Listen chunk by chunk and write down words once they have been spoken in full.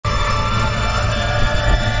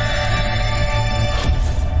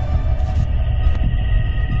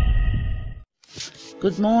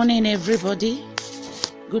Good morning, everybody.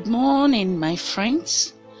 Good morning, my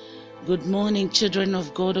friends. Good morning, children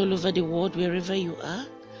of God all over the world, wherever you are.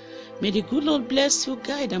 May the good Lord bless you,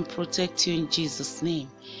 guide, and protect you in Jesus' name.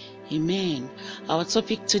 Amen. Our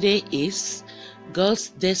topic today is God's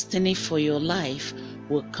destiny for your life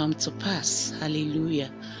will come to pass.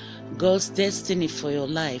 Hallelujah. God's destiny for your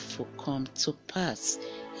life will come to pass.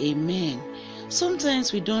 Amen.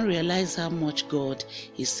 Sometimes we don't realize how much God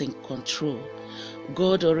is in control.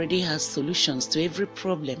 God already has solutions to every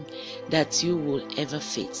problem that you will ever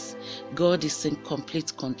face. God is in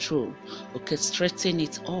complete control, orchestrating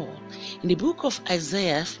it all. In the book of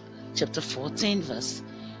Isaiah, chapter 14, verse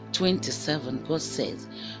 27, God says,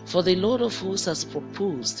 "For the Lord of hosts has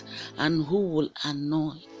proposed, and who will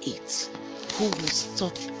annul it?" Who will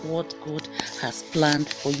stop what God has planned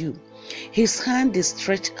for you? His hand is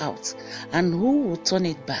stretched out, and who will turn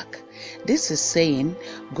it back? This is saying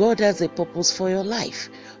God has a purpose for your life.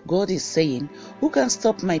 God is saying, who can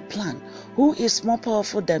stop my plan? Who is more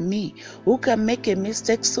powerful than me? Who can make a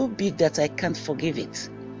mistake so big that I can't forgive it?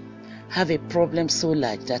 Have a problem so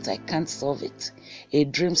large that I can't solve it? A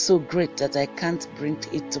dream so great that I can't bring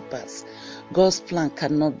it to pass? God's plan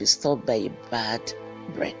cannot be stopped by a bad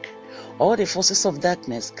break. All the forces of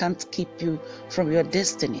darkness can't keep you from your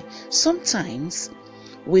destiny. Sometimes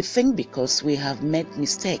we think because we have made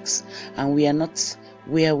mistakes and we are not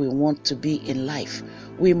where we want to be in life,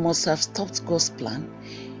 we must have stopped God's plan.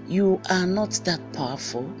 You are not that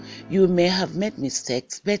powerful. You may have made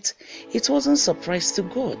mistakes, but it wasn't a surprise to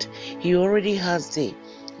God. He already has the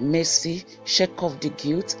mercy, shake off the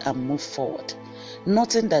guilt, and move forward.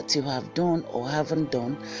 Nothing that you have done or haven't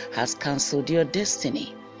done has cancelled your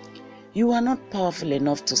destiny. You are not powerful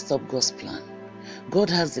enough to stop God's plan. God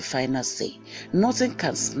has the final say. Nothing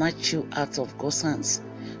can snatch you out of God's hands.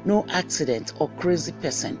 No accident or crazy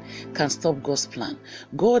person can stop God's plan.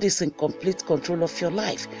 God is in complete control of your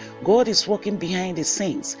life. God is working behind the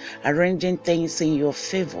scenes, arranging things in your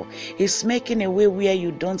favor. He's making a way where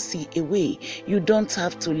you don't see a way. You don't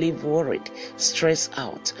have to live worried, stressed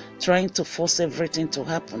out, trying to force everything to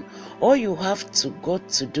happen. All you have to got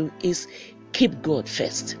to do is keep God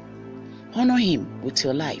first. Honor Him with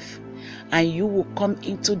your life, and you will come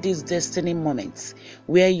into these destiny moments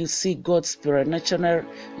where you see God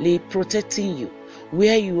supernaturally protecting you,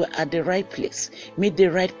 where you are at the right place, meet the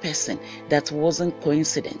right person. That wasn't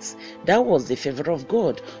coincidence. That was the favor of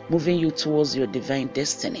God moving you towards your divine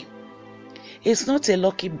destiny. It's not a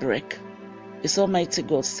lucky break. It's Almighty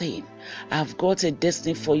God saying, I've got a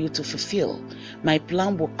destiny for you to fulfill. My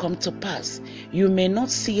plan will come to pass. You may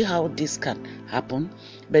not see how this can happen,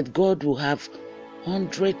 but God will have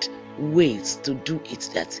 100 ways to do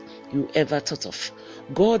it that you ever thought of.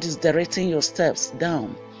 God is directing your steps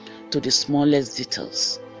down to the smallest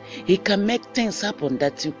details. He can make things happen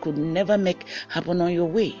that you could never make happen on your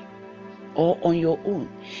way or on your own.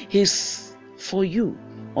 He's for you,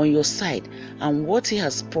 on your side, and what He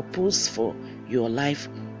has proposed for your life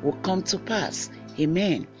will come to pass.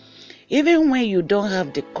 Amen. Even when you don't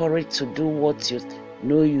have the courage to do what you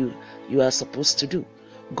know you are supposed to do,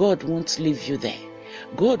 God won't leave you there.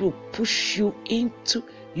 God will push you into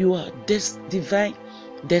your divine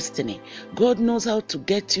destiny. God knows how to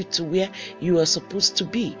get you to where you are supposed to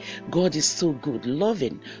be. God is so good,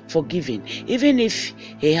 loving, forgiving. Even if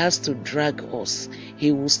He has to drag us,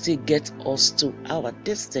 He will still get us to our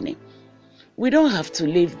destiny. We don't have to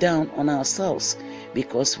live down on ourselves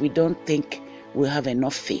because we don't think we have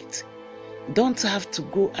enough faith. Don't have to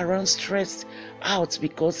go around stressed out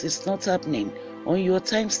because it's not happening on your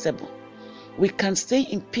timetable. We can stay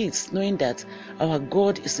in peace knowing that our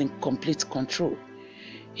God is in complete control.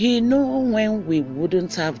 He knows when we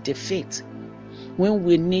wouldn't have the faith, when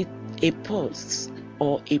we need a pulse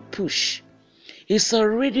or a push. He's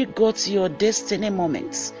already got your destiny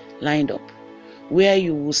moments lined up, where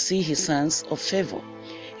you will see His hands of favor.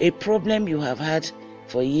 A problem you have had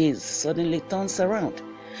for years suddenly turns around.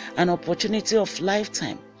 An opportunity of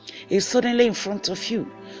lifetime is suddenly in front of you.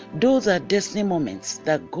 Those are destiny moments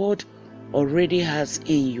that God already has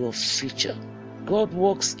in your future. God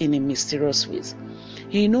works in a mysterious ways.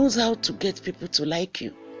 He knows how to get people to like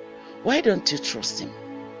you. Why don't you trust Him?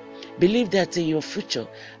 Believe that in your future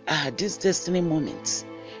are these destiny moments.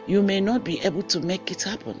 You may not be able to make it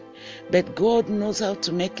happen, but God knows how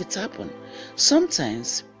to make it happen.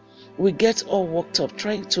 Sometimes we get all worked up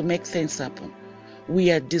trying to make things happen.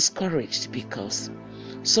 We are discouraged because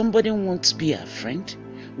somebody won't be our friend.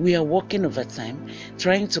 We are working overtime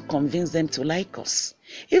trying to convince them to like us.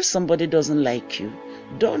 If somebody doesn't like you,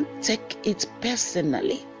 don't take it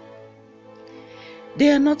personally. They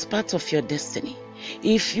are not part of your destiny.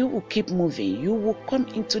 If you will keep moving, you will come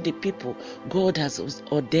into the people God has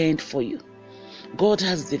ordained for you. God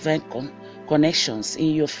has divine connections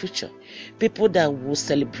in your future. People that will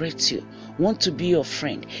celebrate you, want to be your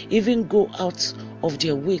friend, even go out of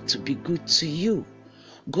their way to be good to you.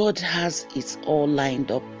 God has it all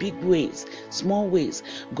lined up, big ways, small ways.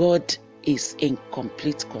 God is in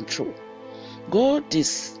complete control. God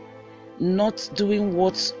is not doing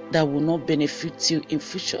what that will not benefit you in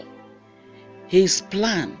future. His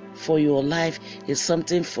plan for your life is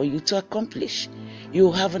something for you to accomplish.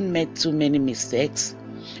 You haven't made too many mistakes.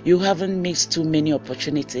 You haven't missed too many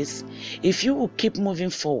opportunities. If you will keep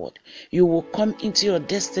moving forward, you will come into your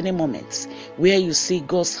destiny moments where you see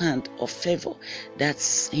God's hand of favor.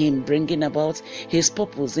 That's Him bringing about His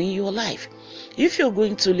purpose in your life. If you're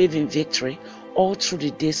going to live in victory, all through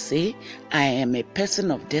the day say, I am a person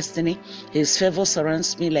of destiny. His favor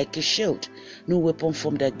surrounds me like a shield. No weapon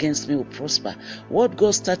formed against me will prosper. What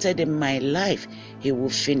God started in my life, He will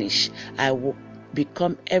finish. I will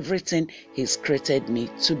become everything He's created me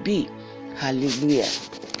to be. Hallelujah.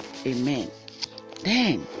 Amen.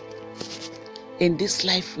 Then, in this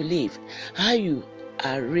life we live, how you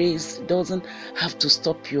are raised doesn't have to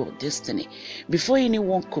stop your destiny. Before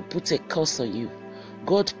anyone could put a curse on you,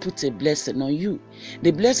 God put a blessing on you. The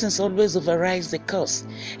blessings always overrides the curse.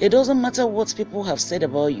 It doesn't matter what people have said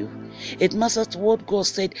about you. It matters what God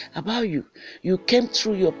said about you. You came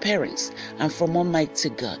through your parents and from Almighty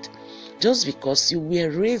God. Just because you were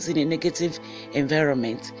raised in a negative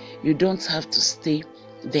environment, you don't have to stay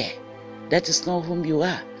there. That is not whom you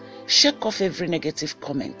are. Shake off every negative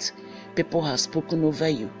comment people have spoken over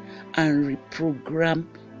you and reprogram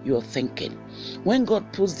your thinking. When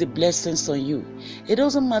God puts the blessings on you, it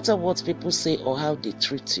doesn't matter what people say or how they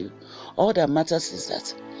treat you. All that matters is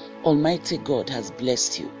that Almighty God has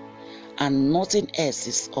blessed you and nothing else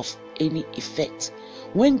is of any effect.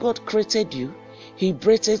 When God created you, He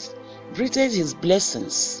breathed His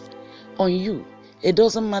blessings on you. It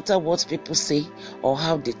doesn't matter what people say or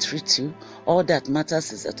how they treat you. All that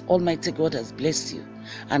matters is that Almighty God has blessed you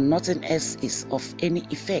and nothing else is of any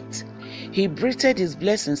effect. He breathed His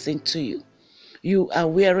blessings into you. You are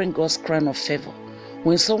wearing God's crown of favor.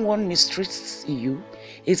 When someone mistreats you,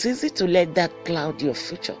 it's easy to let that cloud your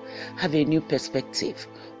future. Have a new perspective.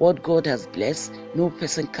 What God has blessed, no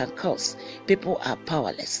person can curse. People are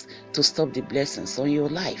powerless to stop the blessings on your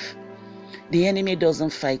life. The enemy doesn't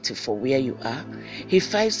fight you for where you are. He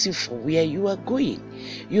fights you for where you are going.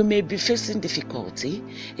 You may be facing difficulty.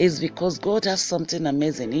 It's because God has something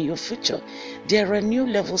amazing in your future. There are new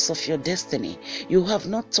levels of your destiny. You have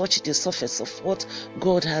not touched the surface of what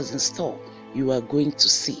God has in store. You are going to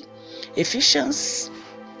see. Ephesians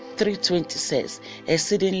 3:20 says,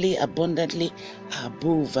 exceedingly abundantly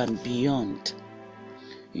above and beyond.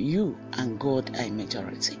 You and God are a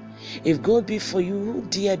majority. If God be for you, who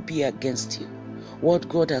dare be against you? What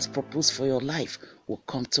God has proposed for your life will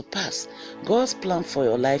come to pass. God's plan for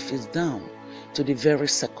your life is down to the very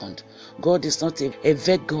second. God is not a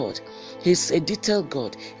vague God. He's a detailed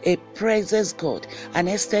God, a presence God, an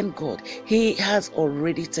extent God. He has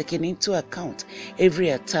already taken into account every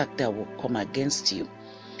attack that will come against you.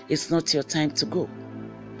 It's not your time to go.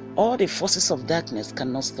 All the forces of darkness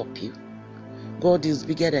cannot stop you. God is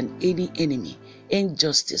bigger than any enemy,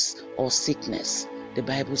 injustice, or sickness. The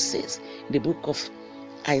Bible says in the book of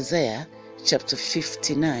Isaiah, chapter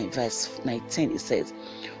 59, verse 19, it says,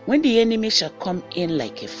 when the enemy shall come in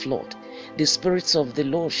like a flood, the Spirit of the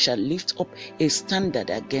Lord shall lift up a standard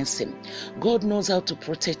against him. God knows how to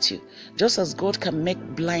protect you. Just as God can make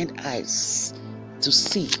blind eyes to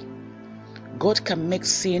see, God can make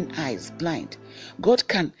seeing eyes blind. God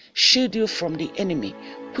can shield you from the enemy.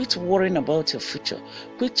 Quit worrying about your future.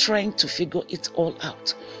 Quit trying to figure it all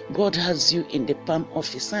out. God has you in the palm of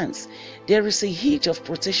His hands. There is a hedge of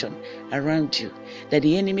protection around you that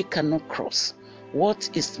the enemy cannot cross. What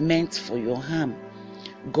is meant for your harm,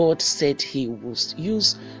 God said He will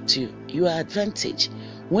use to your advantage.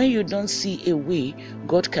 When you don't see a way,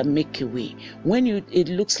 God can make a way. When it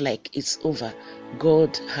looks like it's over,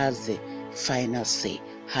 God has the final say.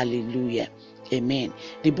 Hallelujah. Amen.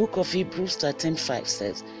 The book of Hebrews 13:5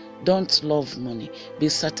 says, don't love money. Be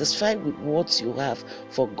satisfied with what you have,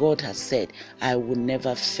 for God has said, I will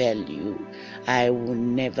never fail you. I will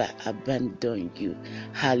never abandon you.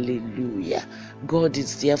 Hallelujah. God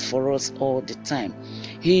is there for us all the time.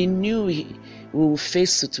 He knew we will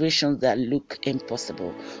face situations that look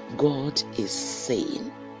impossible. God is saying,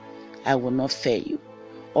 I will not fail you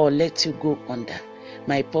or let you go under.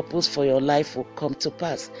 My purpose for your life will come to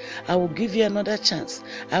pass. I will give you another chance.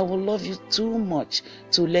 I will love you too much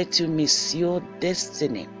to let you miss your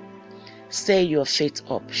destiny. Stir your faith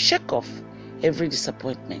up. Shake off every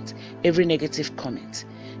disappointment, every negative comment,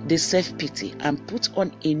 the self-pity, and put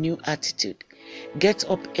on a new attitude. Get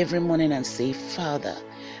up every morning and say, Father,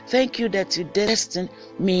 thank you that you destined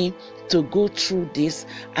me to go through this,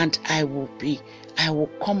 and I will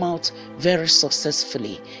come out very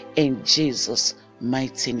successfully in Jesus'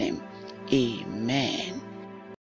 mighty name. Amen.